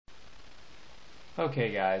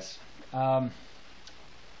Okay, guys. Um,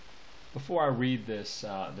 Before I read this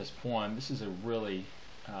poem, this is a really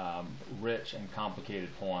rich and complicated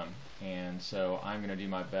poem, and so I'm going to do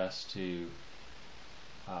my best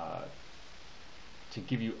uh, to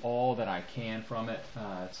give you all that I can from it.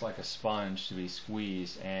 It's like a sponge to be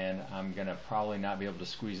squeezed, and I'm going to probably not be able to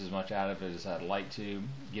squeeze as much out of it as I'd like to,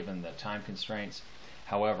 given the time constraints.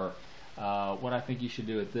 However, what I think you should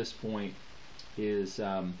do at this point is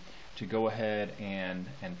to go ahead and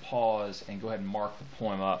pause and go ahead and mark the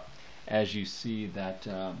poem up as you see that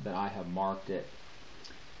I have marked it.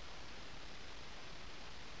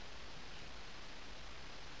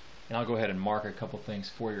 And I'll go ahead and mark a couple things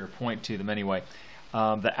for you or point to them anyway.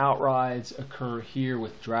 The outrides occur here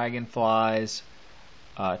with dragonflies,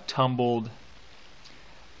 tumbled.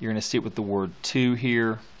 You're going to see it with the word to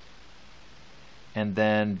here, and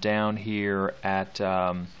then down here at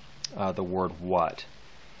the word what.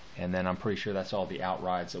 And then I'm pretty sure that's all the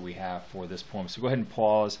outrides that we have for this poem. So go ahead and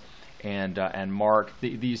pause and mark.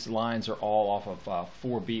 These lines are all off of a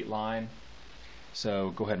 4-beat line. So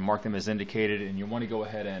go ahead and mark them as indicated, and you want to go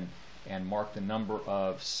ahead and mark the number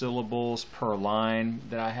of syllables per line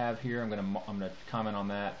that I have here. I'm going to comment on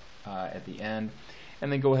that at the end,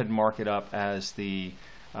 and then go ahead and mark it up as the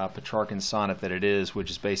Petrarchan sonnet that it is,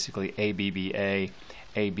 which is basically ABBA,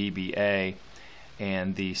 ABBA,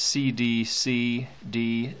 and the CD, C,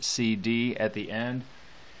 D, C, D at the end.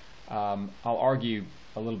 I'll argue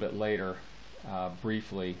a little bit later,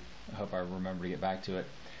 briefly, I hope I remember to get back to it,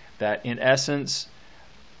 that in essence,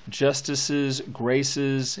 justices,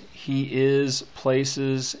 graces, he is,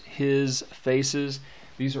 places, his, faces,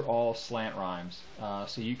 these are all slant rhymes.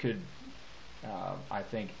 So you could, I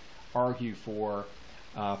think, argue for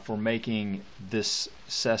making this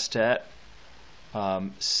sestet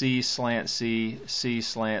C slant C, C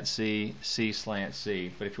slant C, C slant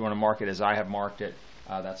C. But if you want to mark it as I have marked it,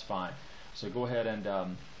 that's fine. So go ahead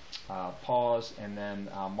and pause and then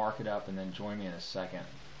mark it up, and then join me in a second.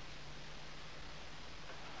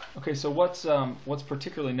 Okay, so what's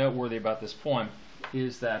particularly noteworthy about this poem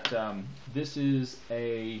is that this is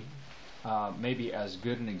a maybe as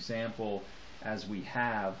good an example as we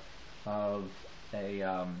have of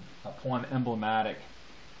a poem emblematic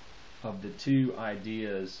of the two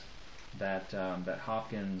ideas that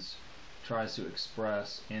Hopkins tries to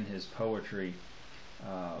express in his poetry.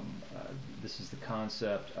 This is the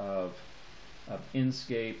concept of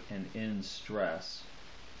inscape and instress.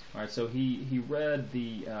 All right, so he read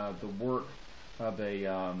the work of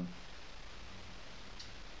a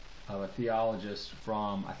theologist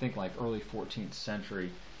from, I think, like early 14th century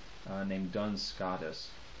named Duns Scotus.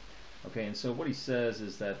 Okay, and so what he says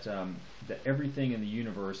is that that everything in the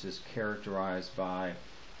universe is characterized by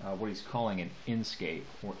what he's calling an inscape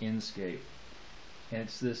or inscape, and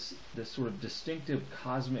it's this sort of distinctive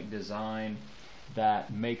cosmic design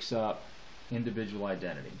that makes up individual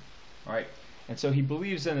identity. All right, and so he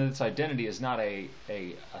believes in that its identity is not a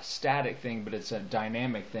static thing, but it's a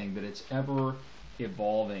dynamic thing, that it's ever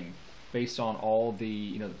evolving based on all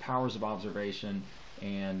the the powers of observation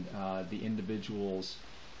and the individual's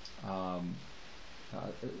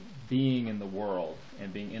being in the world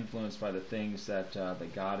and being influenced by the things that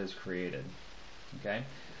God has created. Okay,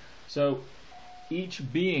 so each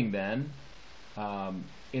being then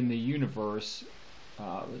in the universe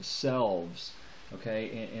selves.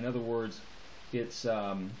 Okay, in other words, it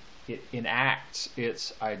enacts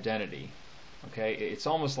its identity. Okay, it's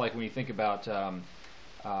almost like when you think about the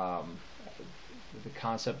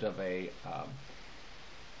concept of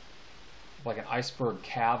like an iceberg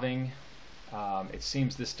calving. It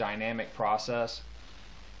seems this dynamic process.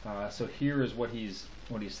 So here is what he's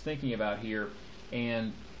thinking about here,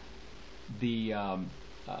 and the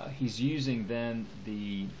he's using then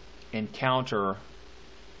the encounter,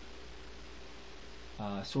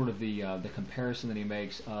 sort of the comparison that he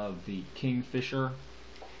makes of the Kingfisher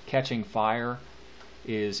catching fire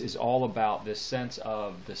is all about this sense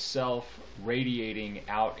of the self radiating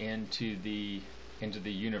out into the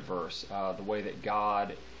universe, the way that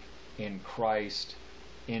God in Christ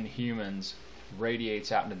in humans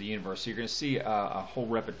radiates out into the universe. So you're going to see a whole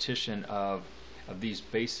repetition of these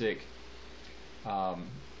basic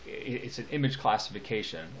it's an image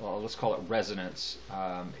classification, or let's call it resonance,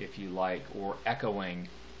 if you like, or echoing,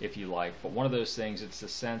 if you like. But one of those things, it's the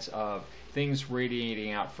sense of things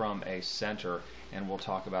radiating out from a center, and we'll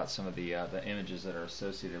talk about some of the images that are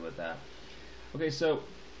associated with that. Okay, so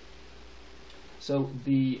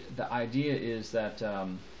the idea is that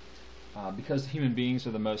because human beings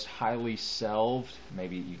are the most highly selved,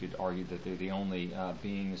 maybe you could argue that they're the only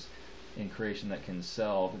beings in creation that can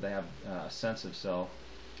self, they have a sense of self.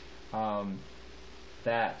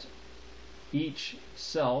 that each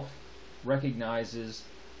self recognizes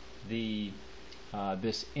the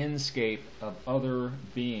this inscape of other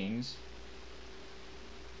beings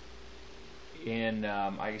in,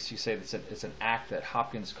 I guess you say it's an act that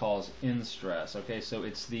Hopkins calls instress. Okay, so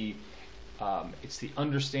it's the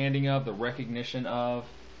understanding of, the recognition of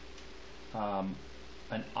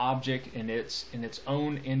an object in its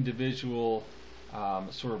own individual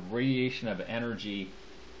sort of radiation of energy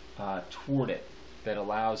toward it that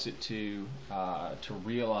allows it to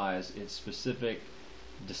realize its specific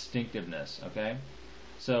distinctiveness. Okay,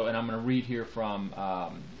 so, and I'm going to read here from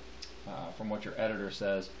what your editor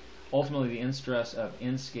says. Ultimately, the instress of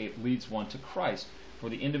inscape leads one to Christ, for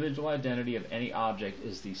the individual identity of any object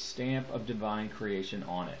is the stamp of divine creation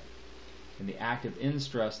on it. In the act of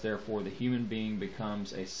instress, therefore, the human being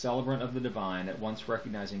becomes a celebrant of the divine, at once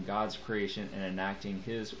recognizing God's creation and enacting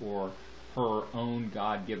his or her own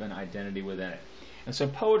God-given identity within it. And so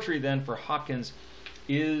poetry then for Hopkins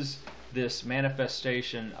is this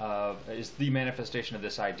manifestation of, is the manifestation of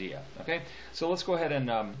this idea. Okay, so let's go ahead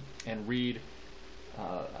and read.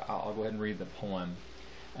 I'll go ahead and read the poem.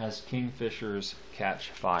 As Kingfishers Catch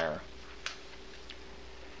Fire.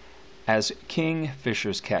 As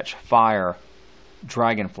kingfishers catch fire,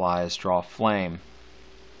 dragonflies draw flame.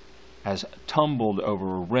 As tumbled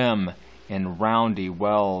over a rim in roundy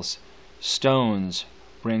wells, stones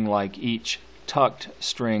ring like each tucked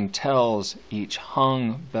string tells, each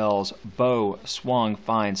hung bell's bow swung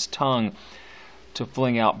finds tongue to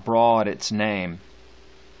fling out broad its name.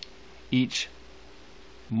 Each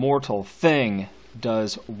mortal thing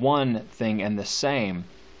does one thing and the same,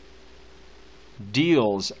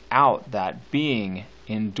 deals out that being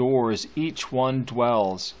indoors each one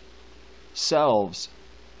dwells, selves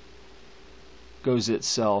goes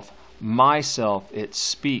itself, myself it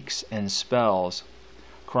speaks and spells,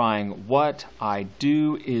 crying, what I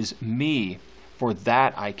do is me, for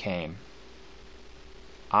that I came.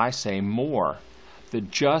 I say more, the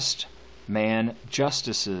just man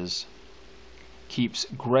justices, keeps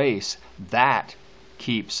grace, that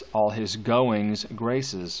keeps all his goings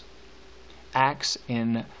graces, acts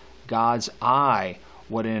in God's eye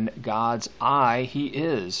what in God's eye he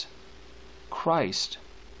is, Christ.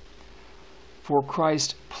 For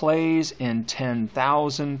Christ plays in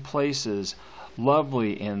 10,000 places,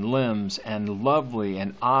 lovely in limbs and lovely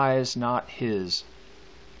in eyes not his,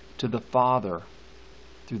 to the Father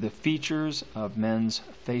through the features of men's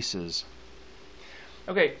faces.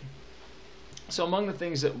 Okay, so among the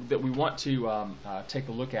things that we want to take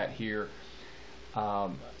a look at here,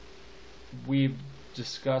 we've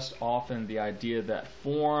discussed often the idea that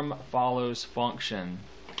form follows function.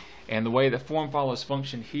 And the way that form follows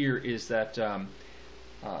function here is that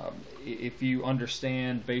if you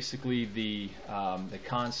understand basically the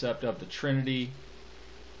concept of the Trinity,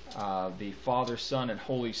 the Father, Son, and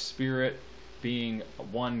Holy Spirit being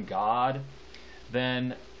one God,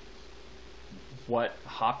 then what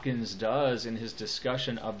Hopkins does in his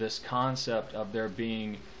discussion of this concept of there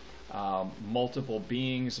being multiple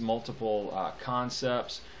beings, multiple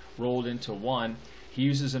concepts rolled into one, he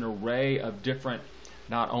uses an array of different,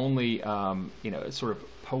 not only sort of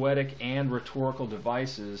poetic and rhetorical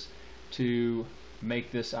devices to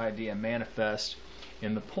make this idea manifest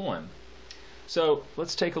in the poem. So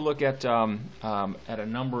let's take a look at a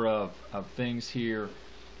number of things here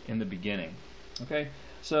in the beginning. Okay,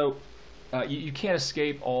 so you can't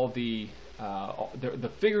escape all the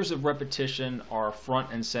figures of repetition are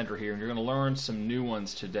front and center here, and you're going to learn some new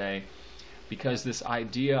ones today, because this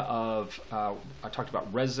idea of I talked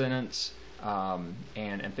about resonance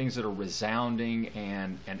and things that are resounding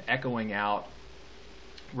and echoing out,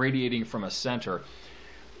 radiating from a center.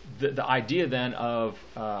 The idea then of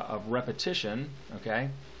repetition, okay,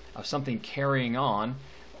 of something carrying on.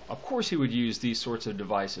 Of course, he would use these sorts of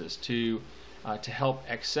devices to help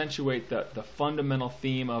accentuate the fundamental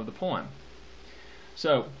theme of the poem.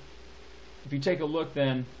 So, if you take a look,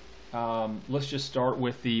 then let's just start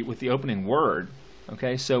with the opening word.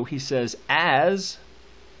 Okay, so he says, "As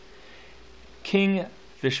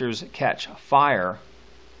kingfishers catch fire,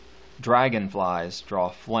 dragonflies draw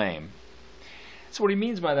flame." So what he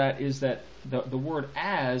means by that is that the word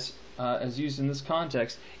as used in this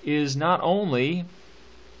context, is not only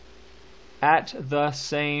at the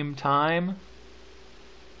same time,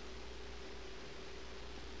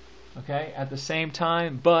 okay, at the same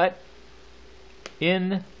time, but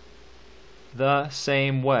in the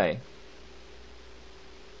same way.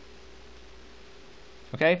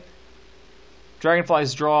 Okay?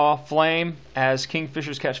 Dragonflies draw flame as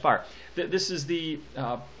kingfishers catch fire. This is the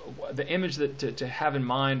image that to have in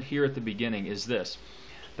mind here at the beginning is this,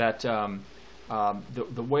 that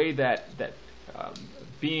the way that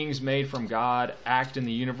beings made from God act in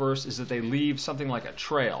the universe is that they leave something like a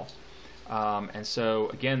trail. And so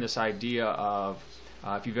again, this idea of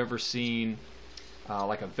if you've ever seen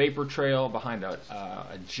like a vapor trail behind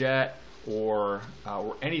a jet, or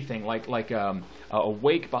anything like a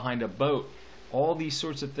wake behind a boat, all these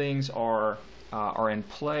sorts of things are in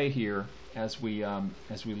play here as we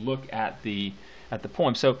look at the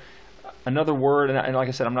poem. So another word, and like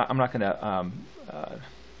I said, I'm not going to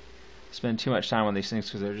spend too much time on these things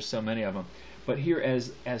because there are just so many of them. But here,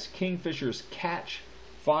 as kingfishers catch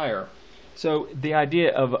fire, so the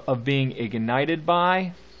idea of being ignited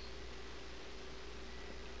by,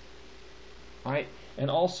 right, and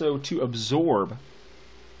also to absorb.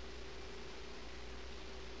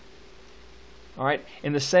 All right.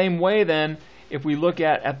 In the same way, then, if we look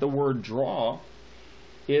at the word draw,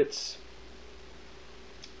 it's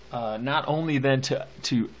not only then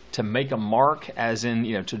to make a mark, as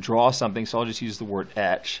in to draw something. So I'll just use the word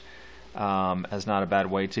etch as not a bad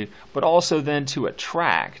way to, but also then to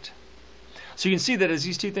attract. So you can see that as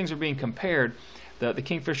these two things are being compared, the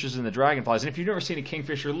kingfishers and the dragonflies. And if you've never seen a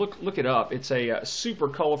kingfisher, look it up. It's a super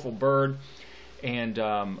colorful bird, and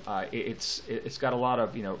it's got a lot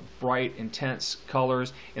of bright, intense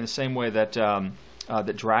colors in the same way that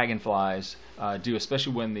that dragonflies do,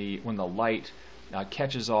 especially when the light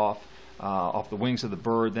catches off the wings of the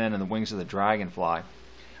bird, then, and the wings of the dragonfly.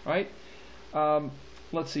 All right.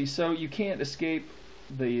 Let's see. So you can't escape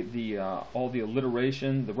all the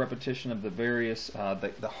alliteration, the repetition of the various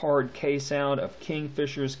the hard K sound of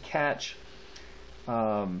kingfishers catch,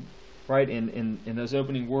 right in those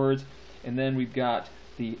opening words, and then we've got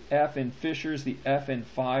the F in fishers, the F in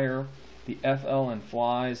fire, the FL in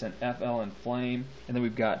flies, and FL in flame, and then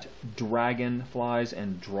we've got dragonflies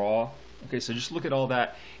and draw. Okay, so just look at all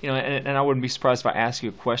that, and I wouldn't be surprised if I ask you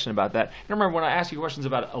a question about that. And remember, when I ask you questions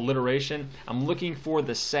about alliteration, I'm looking for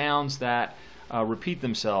the sounds that repeat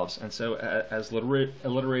themselves, and so as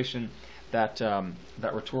alliteration, that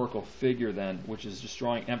rhetorical figure then, which is just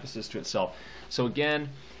drawing emphasis to itself. So again,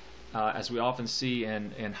 as we often see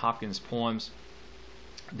in Hopkins' poems,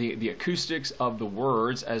 the acoustics of the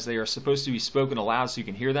words, as they are supposed to be spoken aloud so you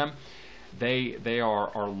can hear them, they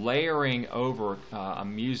are layering over a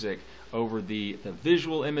music, over the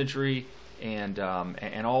visual imagery and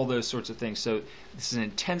all those sorts of things. So this is an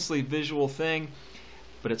intensely visual thing,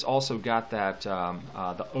 but it's also got that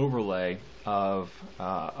the overlay of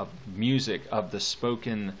music, of the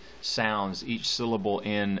spoken sounds, each syllable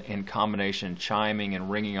in combination, chiming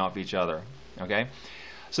and ringing off each other. Okay,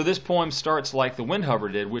 so this poem starts like the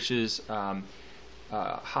Windhover did, which is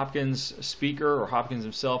Hopkins' speaker, or Hopkins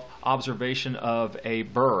himself, observation of a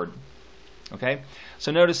bird. Okay,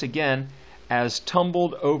 so notice again, as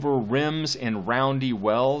tumbled over rims in roundy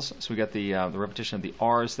wells. So we got the repetition of the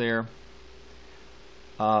R's there.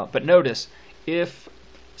 But notice,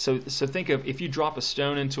 so think of if you drop a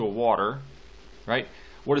stone into a water, right?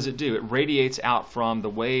 What does it do? It radiates out from the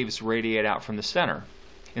waves, radiate out from the center.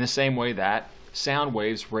 In the same way that sound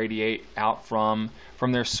waves radiate out from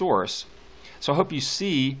their source. So I hope you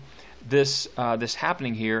see this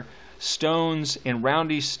happening here. Stones in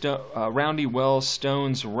roundy wells,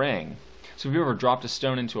 stones ring. So if you ever dropped a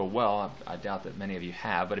stone into a well, I doubt that many of you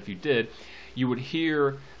have, but if you did, you would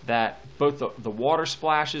hear that both the water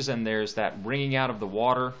splashes, and there's that ringing out of the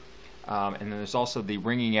water, and then there's also the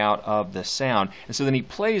ringing out of the sound. And so then he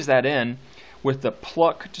plays that in with the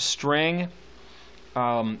plucked string,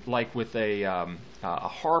 like with a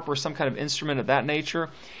harp or some kind of instrument of that nature,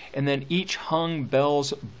 and then each hung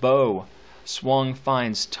bell's bow swung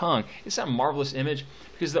fine's tongue. It's a marvelous image,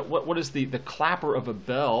 because what is the clapper of a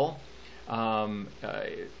bell?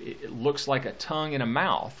 It looks like a tongue in a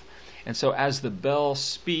mouth. And so as the bell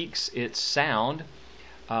speaks its sound,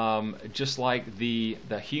 just like the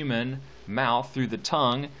human mouth through the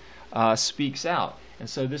tongue speaks out. And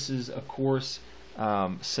so this is, of course,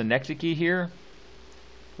 synecdoche here,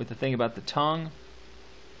 with the thing about the tongue.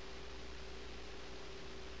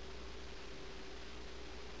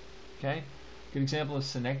 Okay, good example of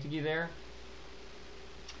synecdoche there.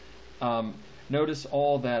 Notice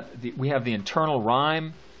all that we have the internal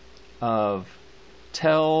rhyme of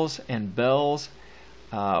tells and bells,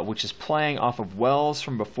 which is playing off of wells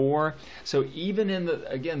from before. So even in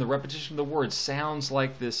the repetition of the words sounds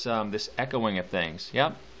like this this echoing of things.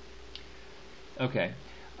 Yep. Okay.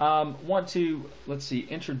 Want to, let's see,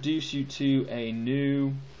 introduce you to a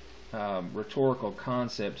new rhetorical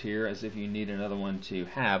concept here, as if you need another one to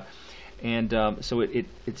have. And so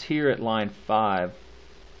it's here at line 5.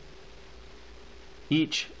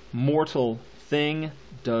 Each mortal thing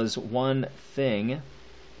does one thing,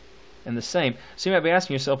 and the same. So you might be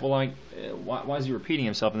asking yourself, well, like, why is he repeating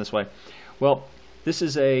himself in this way? Well, this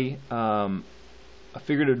is a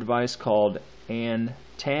figurative device called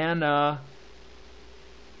Antanaclasis,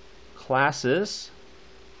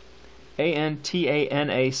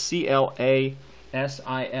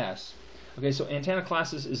 Antanaclasis. Okay, so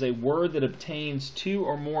Antanaclasis is a word that obtains two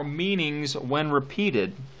or more meanings when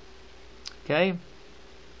repeated. Okay?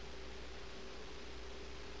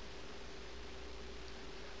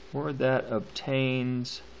 Word that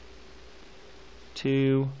obtains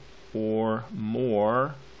two or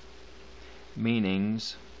more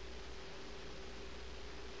meanings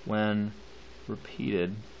when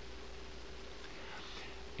repeated.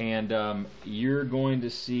 And you're going to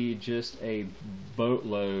see just a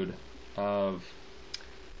boatload of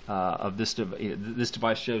this this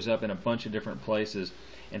device shows up in a bunch of different places.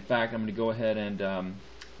 In fact, I'm going to go ahead and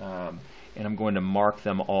I'm going to mark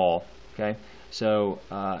them all. Okay, so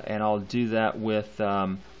and I'll do that with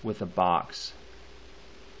a box.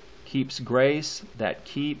 Keeps grace, that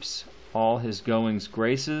keeps all his goings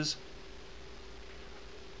graces.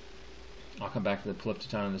 I'll come back to the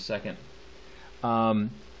polyptoton in a second.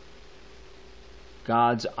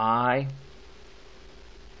 God's eye,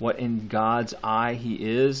 what in God's eye he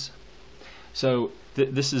is. So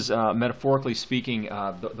this is metaphorically speaking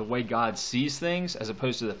the way God sees things as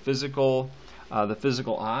opposed to the physical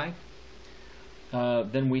eye.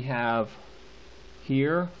 Then we have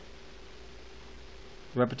here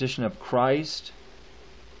repetition of Christ.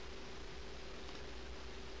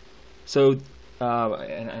 So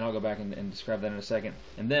and I'll go back and describe that in a second.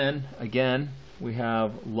 And then again we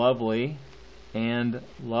have lovely and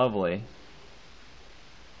lovely.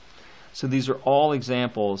 So these are all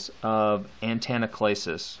examples of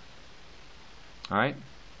Antanaclasis. All right.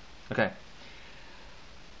 Okay.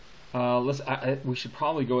 We should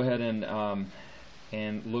probably go ahead and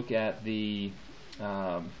look at the.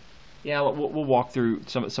 We'll walk through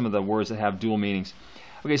some of the words that have dual meanings.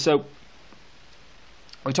 Okay, so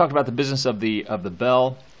we talked about the business of the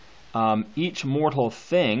bell. Each mortal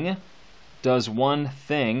thing does one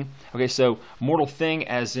thing. Okay, so mortal thing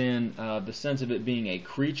as in the sense of it being a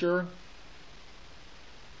creature,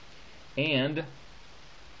 and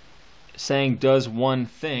saying does one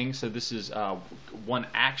thing. So this is one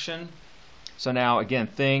action. So now again,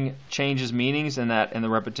 thing changes meanings in the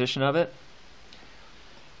repetition of it.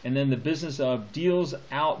 And then the business of deals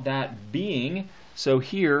out that being. So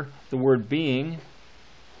here the word being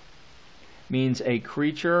means a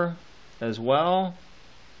creature as well.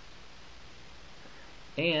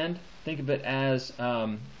 And think of it as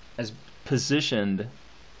positioned.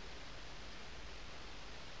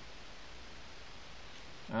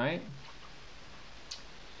 All right.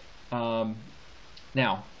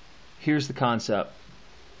 Now, here's the concept.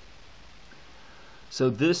 So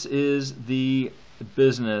this is the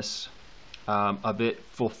business of it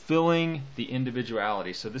fulfilling the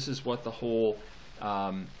individuality. So this is what the whole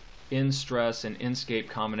instress and inscape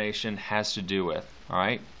combination has to do with. All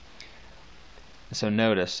right. So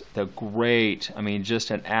notice the great,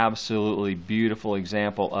 just an absolutely beautiful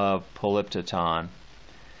example of polyptoton.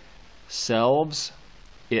 Selves,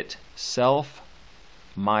 itself,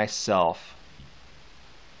 myself.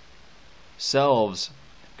 Selves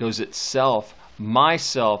goes itself,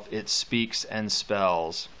 myself it speaks and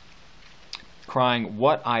spells. Crying,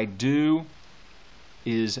 what I do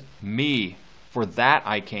is me, for that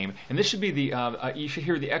I came. And this should be the, you should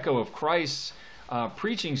hear the echo of Christ's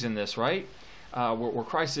preachings in this, right? Where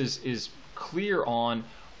Christ is clear on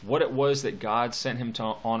what it was that God sent him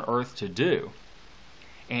on earth to do.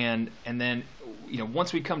 And then,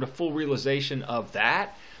 once we come to full realization of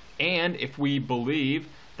that, and if we believe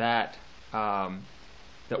that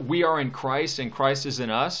that we are in Christ and Christ is in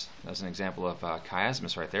us, that's an example of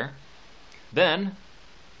chiasmus right there, then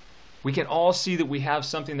we can all see that we have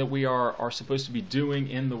something that we are supposed to be doing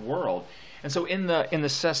in the world. And so in the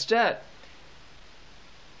sestet,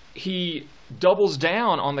 he doubles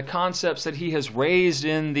down on the concepts that he has raised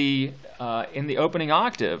in the opening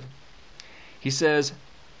octave. He says,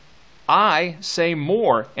 I say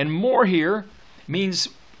more. And more here means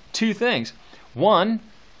two things. One,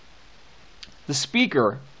 the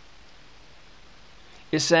speaker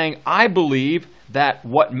is saying, I believe that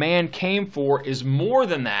what man came for is more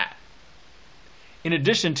than that. In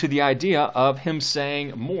addition to the idea of him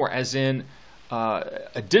saying more, as in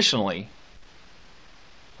additionally.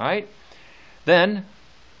 All right? Then,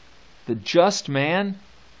 the just man,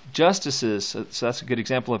 justices, so that's a good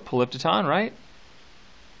example of polyptoton, right?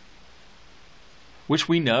 Which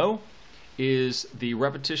we know is the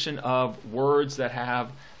repetition of words that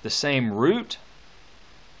have the same root.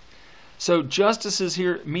 So justices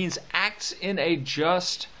here means acts in a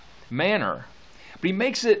just manner. But he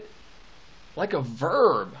makes it like a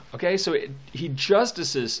verb. Okay, so he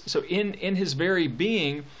justices. So in his very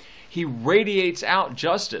being, he radiates out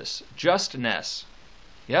justice, justness.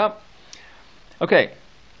 Yep. Okay.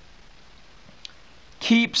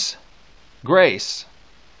 Keeps grace.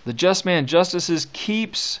 The just man justices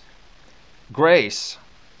keeps grace.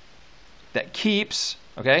 That keeps,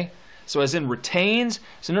 okay? So as in retains.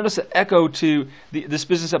 So notice the echo to this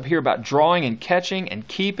business up here about drawing and catching and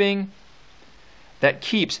keeping. That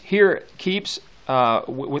keeps. Here, keeps,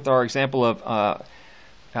 with our example of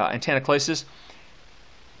Antanaclasis,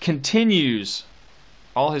 continues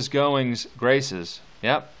all his goings graces.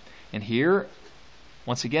 Yep. And here,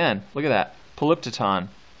 once again, look at that. Polyptoton.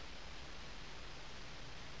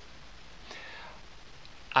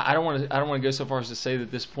 I don't want to go so far as to say that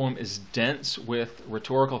this poem is dense with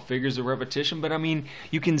rhetorical figures of repetition, but I mean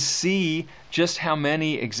you can see just how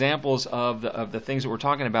many examples of the things that we're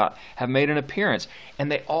talking about have made an appearance, and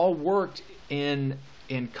they all worked in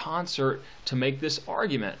concert to make this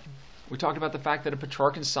argument. We talked about the fact that a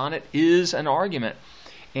Petrarchan sonnet is an argument,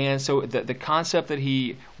 and so the concept that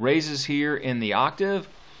he raises here in the octave,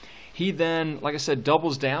 he then, like I said,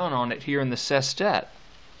 doubles down on it here in the sestet.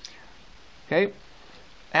 Okay.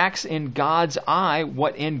 Acts in God's eye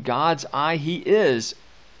what in God's eye he is.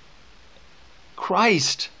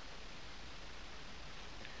 Christ.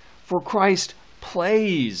 For Christ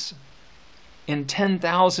plays in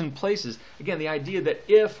 10,000 places. Again, the idea that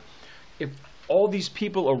if all these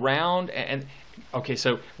people around, and okay,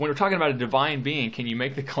 so when we're talking about a divine being, can you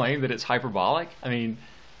make the claim that it's hyperbolic? I mean,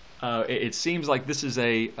 it seems like this is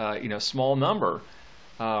a small number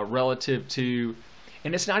relative to.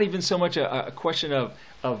 And it's not even so much a question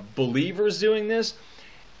of believers doing this.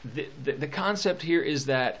 The concept here is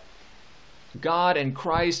that God and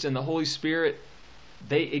Christ and the Holy Spirit,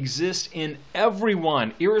 they exist in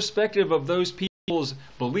everyone, irrespective of those people's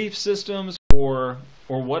belief systems or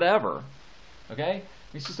whatever. Okay?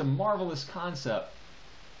 It's just a marvelous concept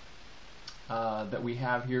that we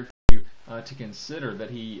have here to consider, that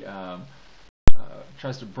he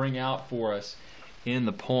tries to bring out for us in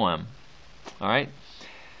the poem. All right?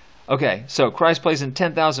 Okay, so Christ plays in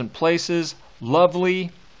 10,000 places, lovely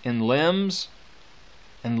in limbs,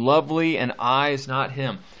 and lovely in eyes, not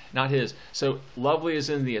his. So lovely is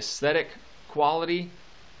in the aesthetic quality,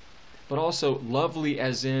 but also lovely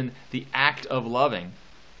as in the act of loving.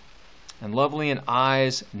 And lovely in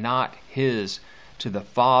eyes, not his, to the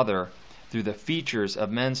Father through the features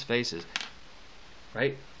of men's faces.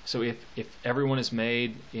 Right? So if everyone is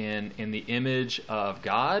made in the image of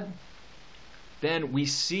God, then we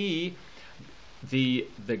see the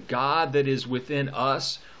God that is within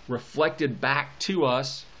us reflected back to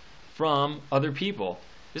us from other people.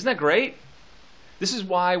 Isn't that great? This is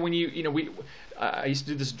why when I used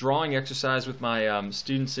to do this drawing exercise with my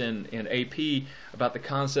students in AP about the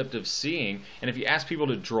concept of seeing, and if you ask people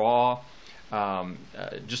to draw,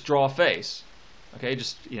 just draw a face, okay,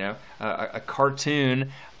 just a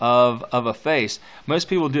cartoon of a face. Most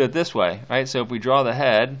people do it this way, right? So if we draw the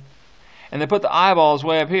head, and they put the eyeballs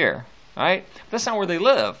way up here, right? That's not where they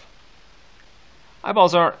live.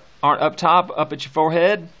 Eyeballs aren't up top, up at your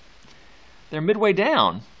forehead. They're midway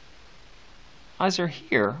down. Eyes are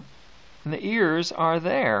here, and the ears are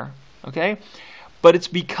there, okay? But it's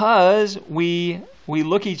because we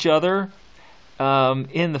look each other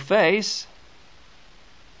in the face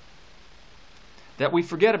that we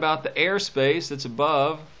forget about the airspace that's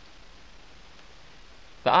above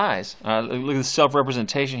the eyes. Look at the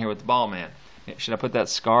self-representation here with the ball man. Should I put that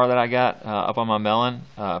scar that I got up on my melon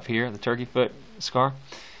up here, the turkey foot scar?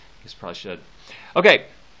 I guess probably should. Okay.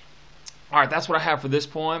 All right, that's what I have for this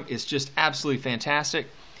poem. It's just absolutely fantastic,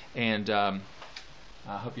 and I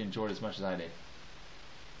hope you enjoyed it as much as I did.